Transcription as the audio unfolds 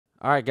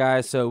All right,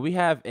 guys. So we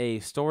have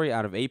a story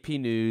out of AP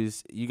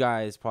News. You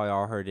guys probably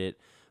all heard it,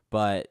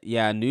 but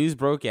yeah, news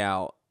broke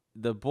out.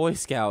 The Boy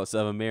Scouts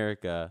of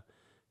America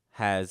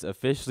has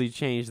officially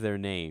changed their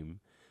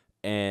name,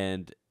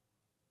 and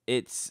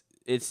it's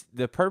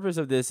the purpose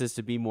of this is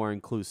to be more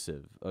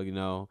inclusive.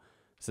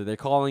 So they're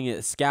calling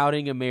it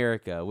Scouting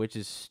America, which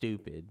is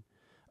stupid.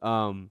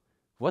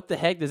 What the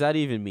heck does that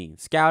even mean?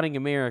 Scouting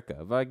America.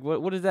 Like,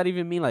 what does that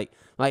even mean?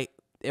 Like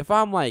if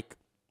I'm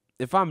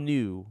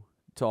new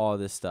to all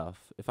this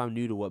stuff, if I'm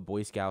new to what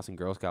Boy Scouts and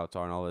Girl Scouts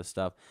are and all this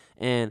stuff,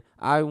 and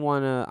I'm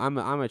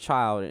a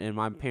child, and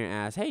my parent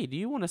asks, "Hey, do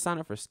you want to sign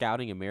up for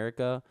Scouting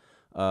America?"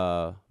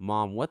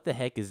 Mom, what the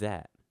heck is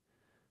that?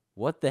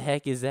 What the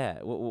heck is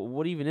that?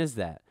 What even is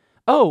that?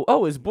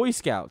 Oh, it's Boy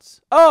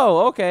Scouts.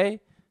 Oh, okay.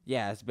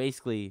 Yeah, that's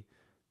basically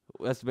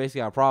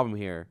our problem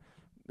here.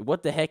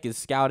 What the heck is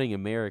Scouting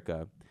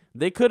America?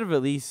 They could have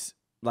at least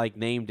like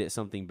named it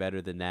something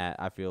better than that,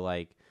 I feel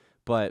like.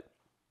 But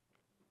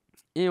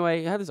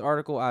anyway, I had this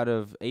article out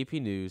of AP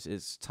News.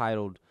 It's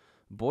titled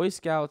Boy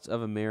Scouts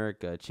of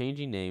America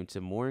Changing Name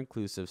to More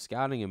Inclusive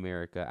Scouting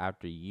America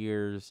After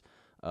Years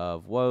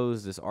of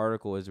Woes. This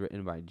article is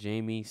written by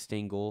Jamie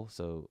Stingle.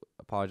 So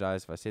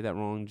apologize if I say that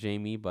wrong,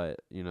 Jamie, but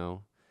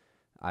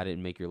I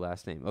didn't make your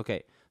last name.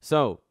 Okay.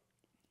 So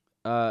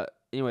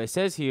anyway, it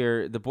says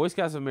here, the Boy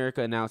Scouts of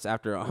America announced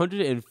after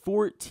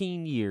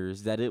 114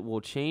 years that it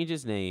will change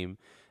its name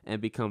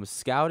and become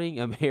Scouting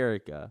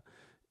America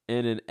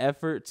in an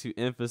effort to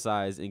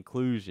emphasize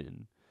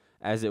inclusion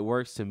as it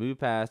works to move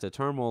past a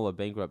turmoil of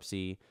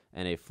bankruptcy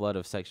and a flood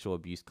of sexual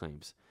abuse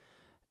claims.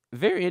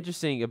 Very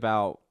interesting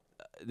about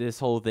this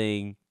whole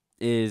thing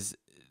is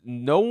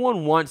no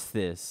one wants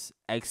this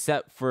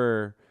except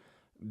for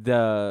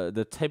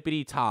the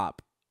tippity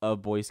top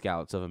of Boy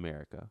Scouts of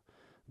America.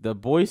 The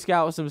Boy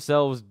Scouts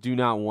themselves do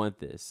not want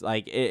this.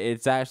 Like,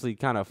 it's actually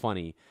kind of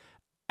funny.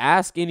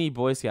 Ask any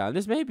Boy Scout. And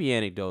this may be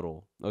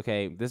anecdotal,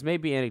 okay? This may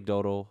be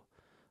anecdotal,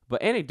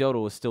 but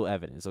anecdotal is still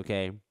evidence,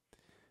 okay?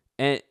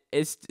 And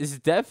it's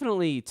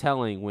definitely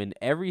telling when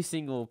every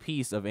single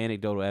piece of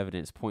anecdotal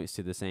evidence points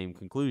to the same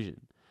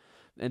conclusion.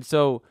 And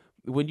so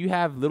when you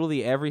have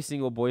literally every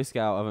single Boy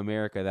Scout of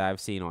America that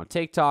I've seen on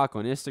TikTok,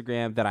 on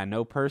Instagram, that I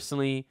know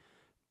personally,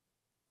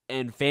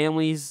 and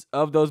families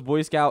of those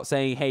Boy Scouts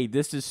saying, hey,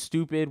 this is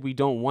stupid, we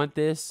don't want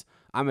this,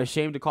 I'm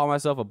ashamed to call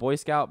myself a Boy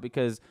Scout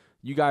because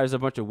you guys are a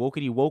bunch of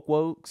wokey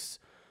wokes,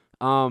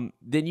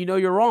 then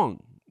you're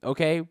wrong,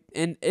 okay?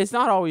 And it's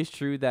not always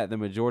true that the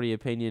majority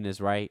opinion is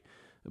right,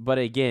 but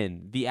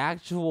again, the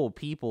actual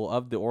people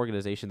of the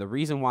organization, the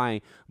reason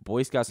why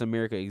Boy Scouts of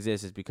America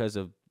exists is because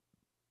of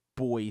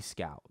Boy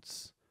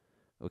Scouts,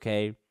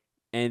 okay?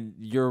 And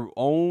your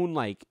own,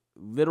 like,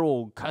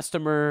 literal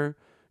customer,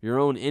 your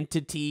own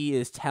entity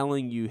is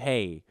telling you,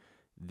 hey,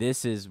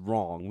 this is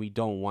wrong. We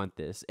don't want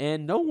this.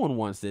 And no one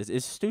wants this.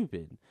 It's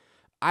stupid.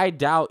 I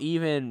doubt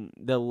even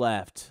the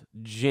left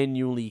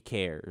genuinely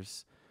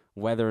cares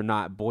whether or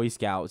not Boy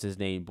Scouts is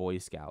named Boy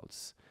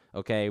Scouts.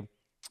 Okay?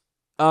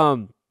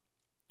 We're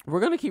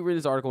going to keep reading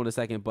this article in a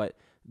second, but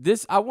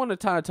I want to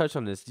kind of touch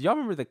on this. Do y'all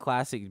remember the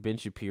classic Ben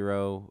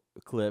Shapiro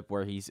clip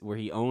where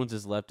he owns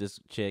this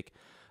leftist chick,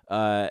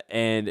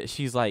 and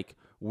she's like,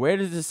 where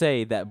does it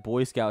say that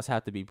Boy Scouts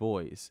have to be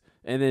boys?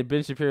 And then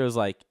Ben Shapiro's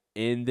like,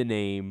 in the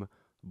name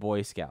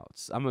Boy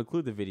Scouts. I'm going to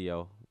include the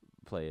video.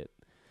 Play it.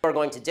 Are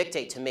going to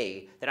dictate to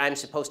me that I'm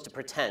supposed to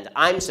pretend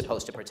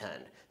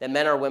that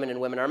men are women and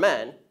women are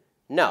men.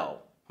 No.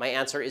 My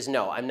answer is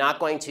no. I'm not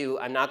going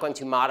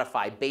to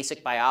modify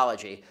basic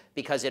biology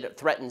because it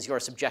threatens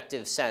your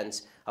subjective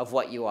sense of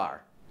what you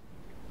are.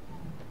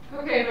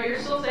 Okay, but you're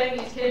still saying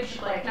these kids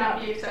should not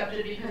be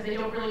accepted because they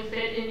don't really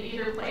fit in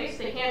either place?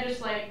 They can't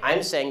just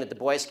I'm saying that the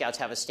Boy Scouts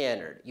have a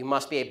standard. You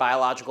must be a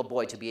biological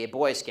boy to be a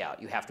Boy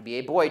Scout. You have to be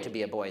a boy to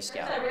be a Boy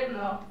Scout. Where's that written,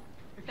 though?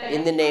 Okay.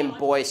 In the name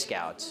Boy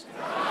Scouts.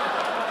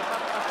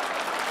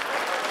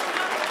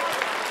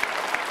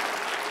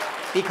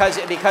 Because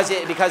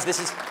this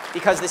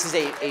is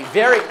a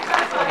very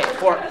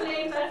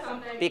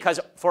because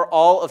for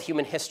all of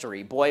human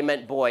history, boy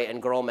meant boy and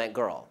girl meant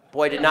girl.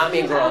 Boy did not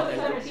mean girl.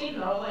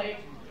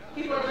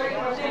 People are very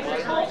more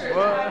dangerous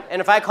culture.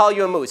 And if I call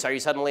you a moose, are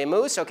you suddenly a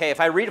moose? Okay, if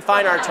I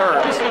redefine our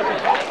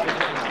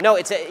terms. No,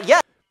 it's a,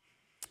 yeah.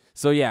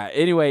 So yeah,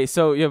 anyway,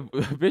 so yeah,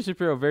 Ben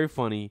Shapiro, very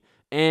funny.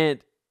 And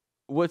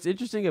what's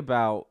interesting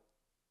about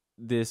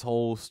this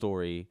whole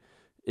story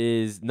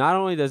is not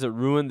only does it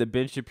ruin the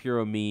Ben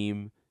Shapiro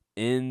meme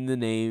in the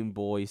name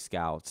Boy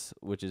Scouts,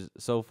 which is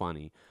so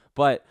funny,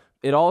 but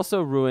it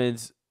also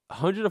ruins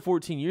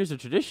 114 years of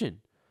tradition.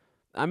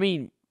 I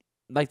mean,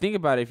 like, think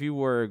about it. If you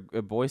were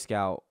a Boy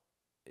Scout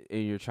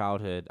in your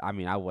childhood, I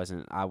mean,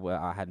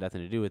 I had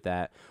nothing to do with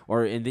that.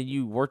 And then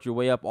you worked your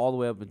way up all the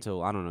way up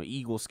until, I don't know,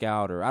 Eagle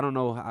Scout, or I don't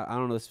know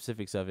the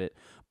specifics of it.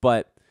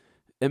 But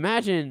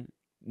imagine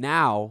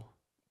now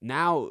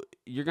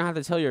you're going to have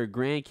to tell your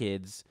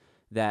grandkids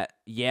that,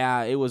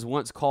 yeah, it was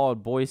once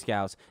called Boy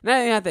Scouts.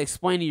 Now you have to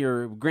explain to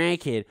your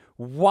grandkid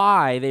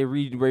why they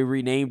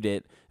renamed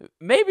it.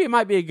 Maybe it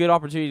might be a good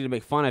opportunity to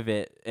make fun of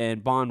it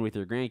and bond with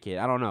your grandkid.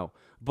 I don't know.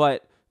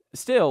 But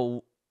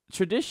still,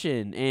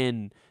 tradition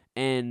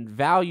and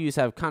values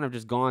have kind of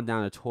just gone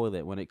down the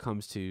toilet when it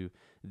comes to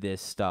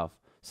this stuff.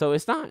 So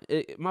it's not,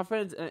 my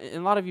friends, and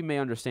a lot of you may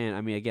understand.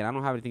 I mean, again, I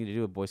don't have anything to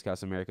do with Boy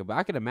Scouts of America, but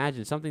I can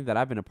imagine something that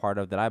I've been a part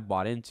of that I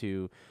bought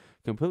into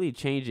completely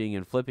changing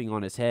and flipping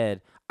on its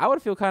head. I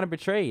would feel kind of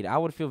betrayed. I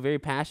would feel very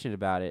passionate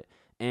about it.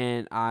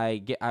 And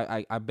I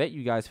bet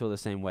you guys feel the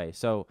same way.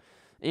 So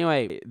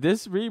anyway,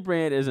 this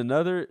rebrand is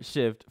another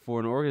shift for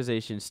an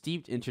organization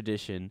steeped in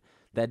tradition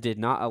that did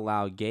not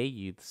allow gay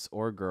youths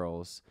or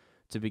girls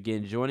to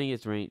begin joining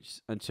its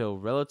ranks until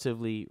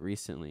relatively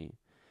recently.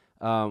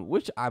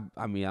 Which I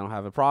mean, I don't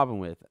have a problem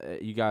with.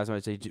 You guys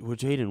might say, well,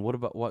 Jaden,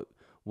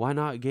 why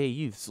not gay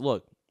youths?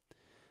 Look,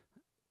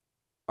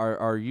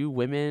 are you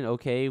women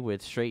okay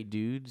with straight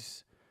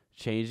dudes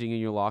changing in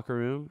your locker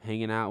room,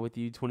 hanging out with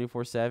you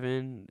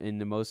 24/7, in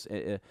the most,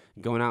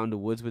 going out in the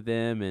woods with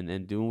them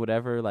and doing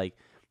whatever? Like,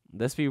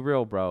 let's be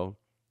real, bro.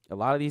 A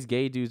lot of these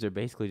gay dudes are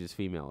basically just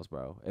females,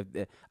 bro.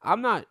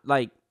 I'm not,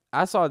 like,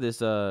 I saw this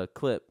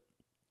clip.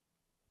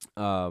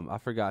 I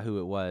forgot who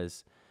it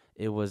was.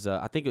 It was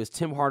I think it was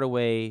Tim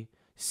Hardaway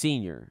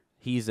Sr.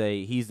 He's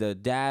the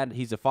dad.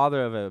 He's the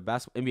father of a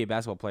NBA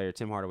basketball player,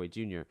 Tim Hardaway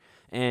Jr.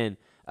 And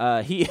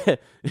he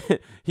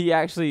he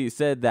actually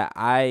said that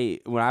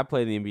when I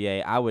played in the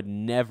NBA, I would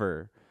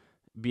never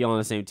be on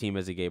the same team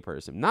as a gay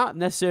person. Not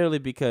necessarily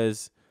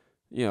because,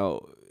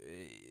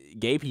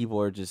 gay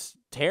people are just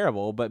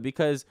terrible, but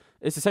because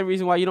it's the same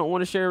reason why you don't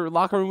want to share a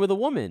locker room with a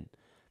woman.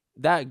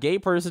 That gay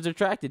person's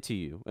attracted to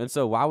you. And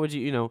so why would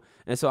you,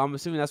 and so I'm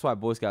assuming that's why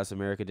Boy Scouts of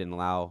America didn't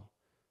allow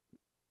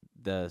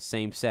the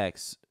same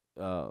sex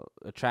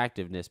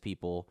attractiveness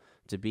people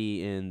to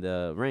be in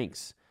the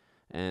ranks.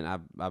 And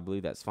I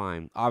believe that's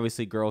fine.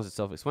 Obviously, girls is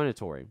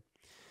self-explanatory.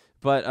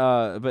 But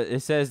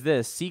it says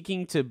this: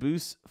 seeking to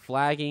boost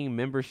flagging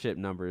membership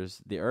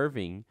numbers, the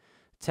Irving,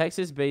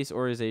 Texas-based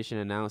organization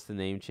announced the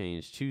name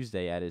change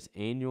Tuesday at its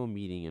annual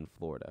meeting in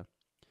Florida.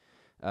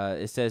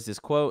 It says this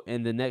quote: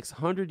 "In the next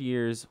 100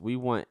 years, we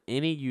want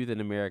any youth in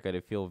America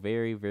to feel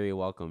very, very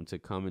welcome to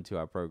come into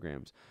our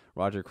programs."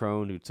 Roger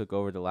Crone, who took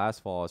over the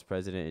last fall as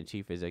president and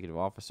chief executive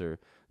officer,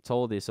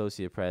 told the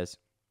Associated Press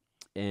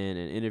in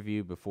an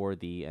interview before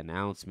the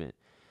announcement.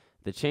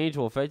 The change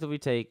will effectively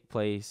take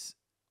place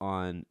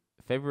on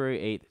February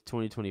 8th,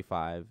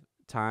 2025,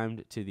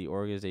 timed to the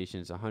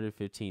organization's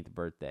 115th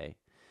birthday.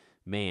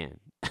 Man,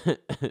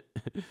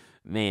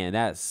 man,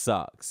 that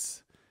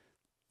sucks.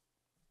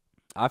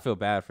 I feel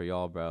bad for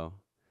y'all, bro.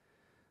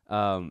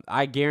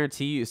 I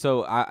guarantee you.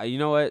 So you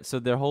know what? So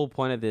their whole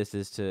point of this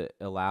is to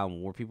allow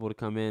more people to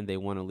come in. They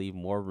want to leave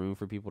more room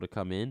for people to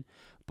come in,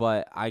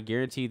 but I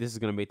guarantee this is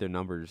going to make their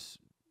numbers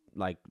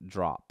like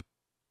drop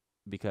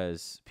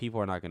because people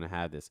are not going to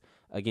have this.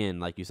 Again,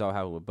 like you saw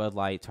how with Bud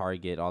Light,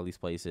 Target, all these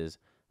places.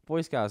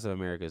 Boy Scouts of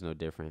America is no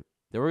different.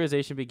 The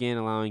organization began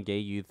allowing gay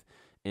youth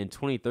in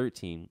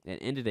 2013 and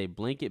ended a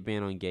blanket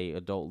ban on gay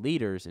adult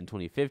leaders in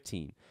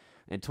 2015.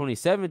 In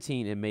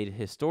 2017, it made a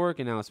historic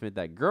announcement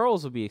that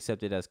girls will be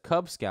accepted as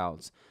Cub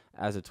Scouts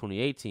as of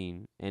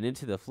 2018 and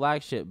into the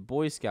flagship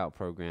Boy Scout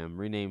program,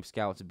 renamed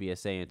Scouts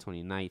BSA in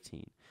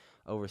 2019.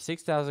 Over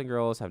 6,000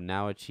 girls have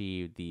now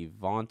achieved the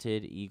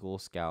vaunted Eagle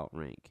Scout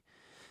rank.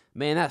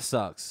 Man, that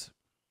sucks.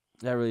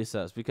 That really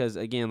sucks because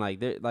again,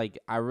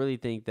 I really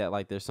think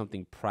that there's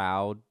something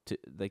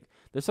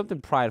there's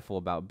something prideful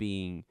about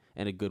being,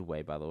 in a good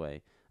way, by the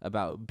way,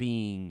 about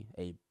being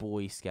a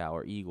Boy Scout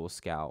or Eagle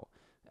Scout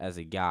as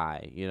a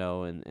guy,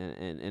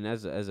 and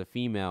as a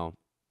female.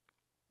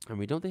 I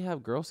mean, don't they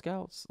have Girl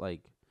Scouts?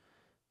 Like,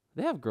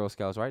 they have Girl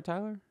Scouts, right,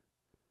 Tyler?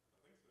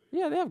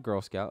 Yeah, they have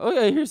Girl Scouts. Oh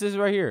yeah, here's this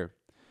right here.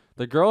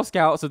 The Girl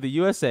Scouts of the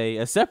USA,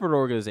 a separate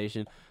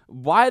organization.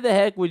 Why the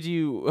heck would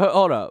you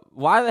hold up?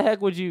 Why the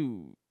heck would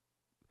you?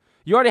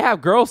 You already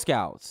have Girl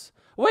Scouts.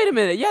 Wait a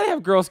minute. Yeah, they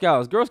have Girl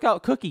Scouts. Girl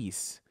Scout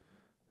cookies.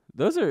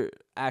 Those are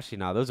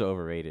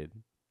overrated.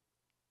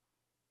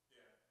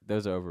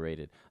 Those are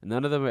overrated.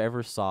 None of them are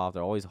ever soft.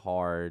 They're always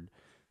hard.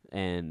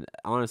 And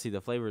honestly,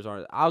 the flavors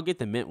aren't. I'll get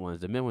the mint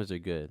ones. The mint ones are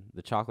good.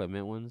 The chocolate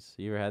mint ones.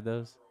 You ever had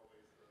those?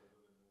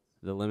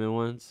 The lemon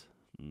ones?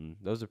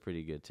 Those are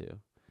pretty good too.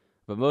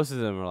 But most of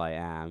them are like,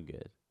 I'm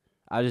good.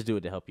 I'll just do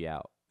it to help you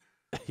out.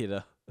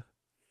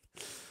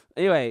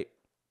 Anyway,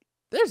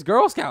 there's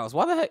Girl Scouts.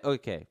 Why the heck?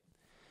 Okay.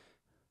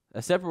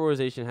 A separate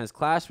organization has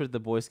clashed with the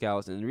Boy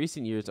Scouts in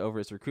recent years over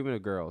its recruitment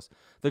of girls.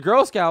 The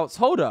Girl Scouts,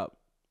 hold up.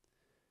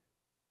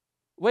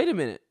 Wait a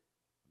minute.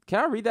 Can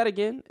I read that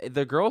again?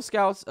 The Girl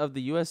Scouts of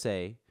the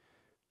USA,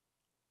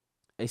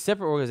 a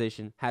separate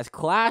organization, has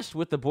clashed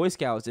with the Boy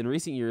Scouts in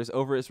recent years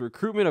over its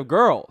recruitment of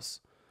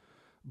girls.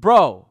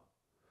 Bro,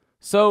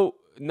 so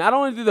not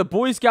only do the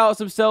Boy Scouts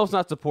themselves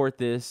not support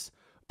this,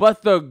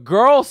 but the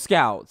Girl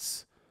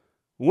Scouts,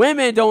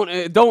 women don't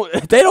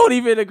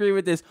even agree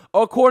with this,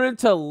 according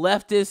to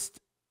leftist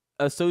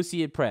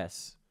Associated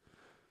Press.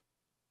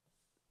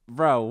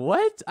 Bro,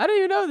 what? I didn't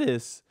even know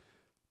this.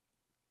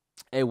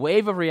 A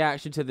wave of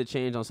reaction to the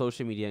change on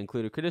social media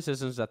included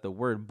criticisms that the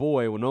word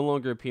boy will no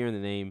longer appear in the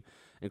name,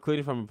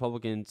 including from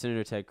Republican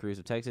Senator Ted Cruz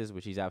of Texas,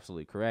 which he's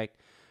absolutely correct.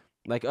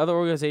 Like other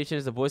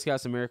organizations, the Boy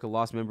Scouts of America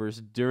lost members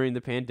during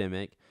the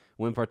pandemic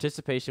when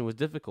participation was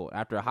difficult.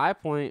 After a high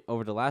point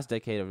over the last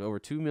decade of over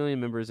 2 million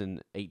members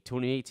in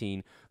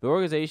 2018, the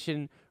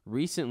organization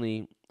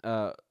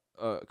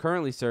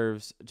currently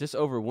serves just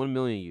over 1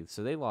 million youth.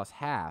 So they lost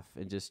half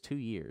in just 2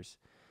 years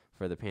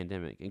for the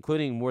pandemic,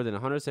 including more than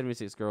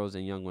 176 girls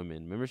and young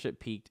women. Membership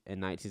peaked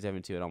in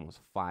 1972 at almost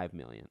 5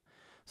 million.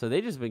 So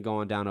they just been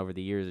going down over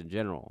the years in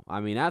general. I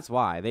mean, that's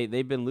why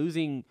they've been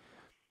losing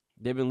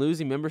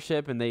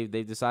membership, and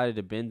they've decided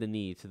to bend the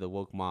knee to the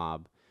woke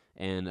mob,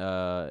 and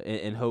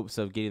in hopes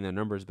of getting their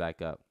numbers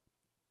back up.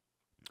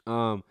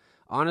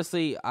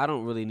 Honestly, I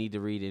don't really need to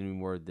read any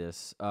more of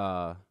this.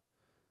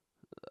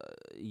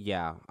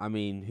 Yeah, I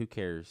mean, who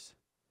cares?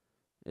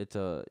 I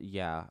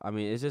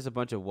mean, it's just a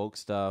bunch of woke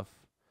stuff.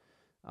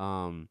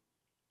 Yeah.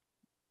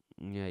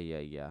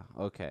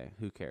 Okay,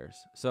 who cares?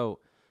 So,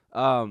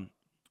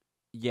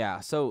 yeah.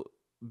 So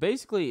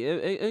basically,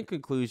 in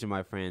conclusion,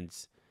 my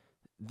friends,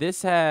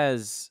 this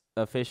has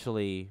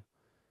officially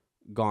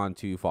gone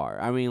too far.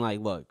 I mean,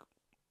 like, look,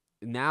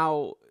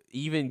 now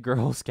even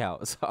Girl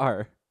Scouts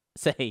are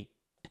saying,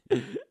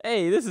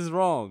 "Hey, this is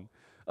wrong.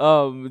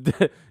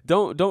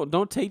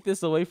 Don't take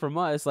this away from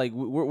us. Like,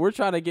 we're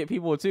trying to get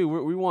people too.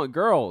 We want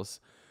girls,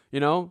 you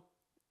know."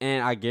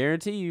 And I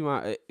guarantee you,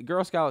 my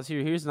Girl Scouts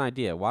here's an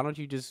idea. Why don't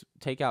you just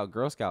take out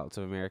Girl Scouts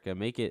of America,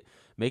 make it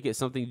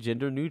something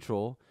gender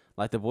neutral,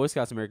 like the Boy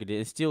Scouts of America did,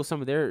 and steal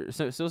some of their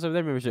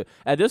membership.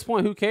 At this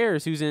point, who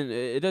cares who's in?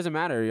 It doesn't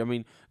matter. I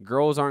mean,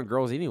 girls aren't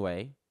girls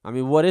anyway. I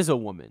mean, what is a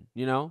woman?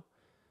 You know,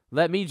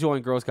 let me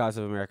join Girl Scouts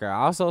of America.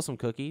 I'll sell some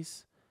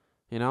cookies.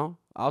 You know,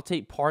 I'll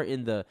take part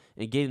in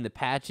getting the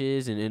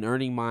patches and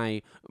earning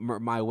my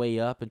way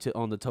up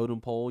on the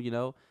totem pole. You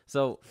know,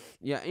 so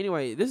yeah.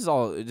 Anyway, this is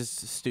all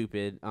just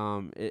stupid.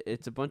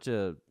 It's a bunch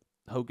of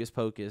hocus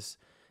pocus,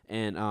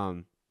 and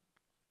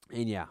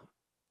yeah,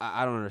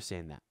 I don't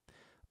understand that.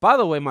 By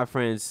the way, my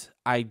friends,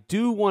 I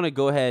do want to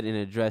go ahead and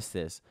address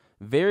this.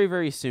 Very,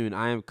 very soon,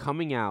 I am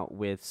coming out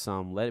with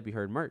some Let It Be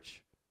Heard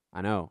merch.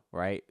 I know,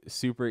 right?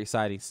 Super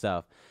exciting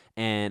stuff.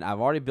 And I've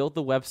already built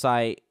the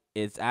website.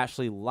 It's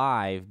actually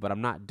live, but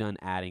I'm not done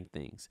adding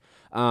things.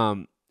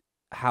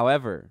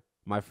 However,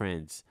 my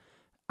friends,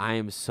 I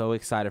am so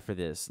excited for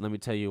this. Let me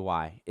tell you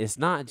why. It's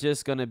not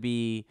just going to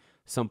be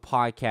some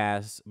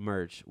podcast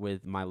merch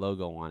with my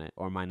logo on it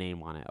or my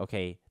name on it.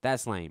 Okay,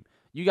 that's lame.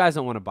 You guys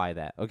don't want to buy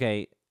that.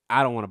 Okay,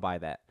 I don't want to buy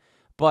that.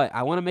 But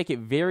I want to make it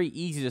very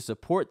easy to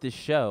support this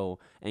show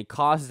and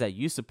causes that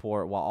you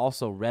support while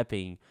also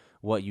repping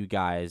what you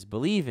guys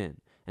believe in.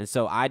 And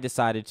so I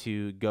decided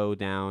to go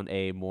down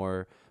a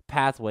more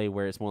pathway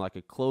where it's more like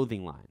a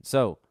clothing line.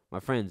 So, my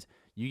friends,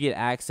 you get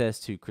access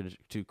to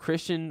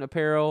Christian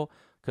apparel,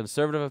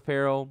 conservative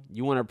apparel.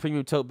 You want a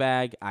premium tote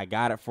bag? I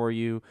got it for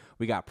you.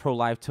 We got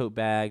pro-life tote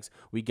bags.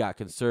 We got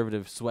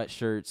conservative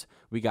sweatshirts.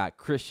 We got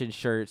Christian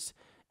shirts.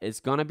 It's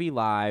going to be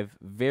live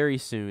very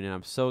soon, and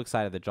I'm so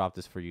excited to drop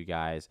this for you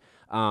guys.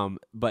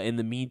 But in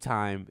the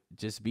meantime,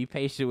 just be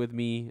patient with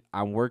me.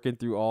 I'm working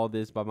through all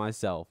this by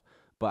myself.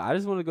 But I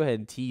just want to go ahead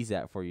and tease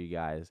that for you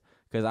guys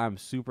because I'm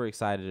super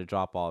excited to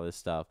drop all this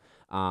stuff.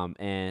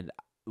 And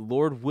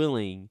Lord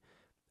willing,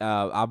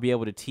 I'll be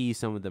able to tease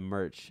some of the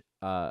merch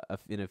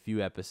in a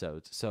few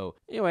episodes. So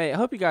anyway, I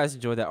hope you guys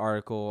enjoyed that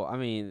article. I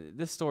mean,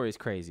 this story is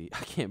crazy.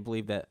 I can't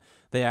believe that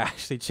they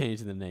actually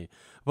changed the name.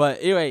 But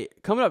anyway,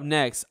 coming up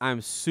next,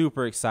 I'm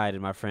super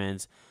excited, my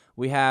friends.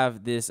 We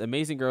have this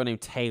amazing girl named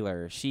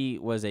Taylor. She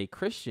was a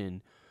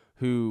Christian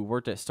who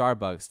worked at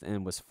Starbucks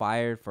and was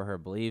fired for her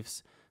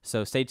beliefs.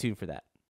 So stay tuned for that.